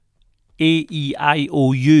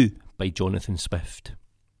A-E-I-O-U by Jonathan Swift.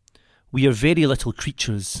 We are very little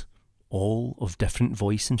creatures, all of different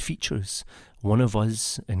voice and features. One of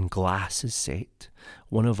us in glass is set,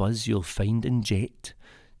 one of us you'll find in jet,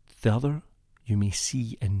 the other you may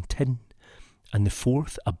see in tin, and the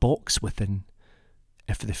fourth a box within.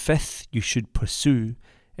 If the fifth you should pursue,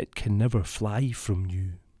 it can never fly from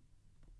you.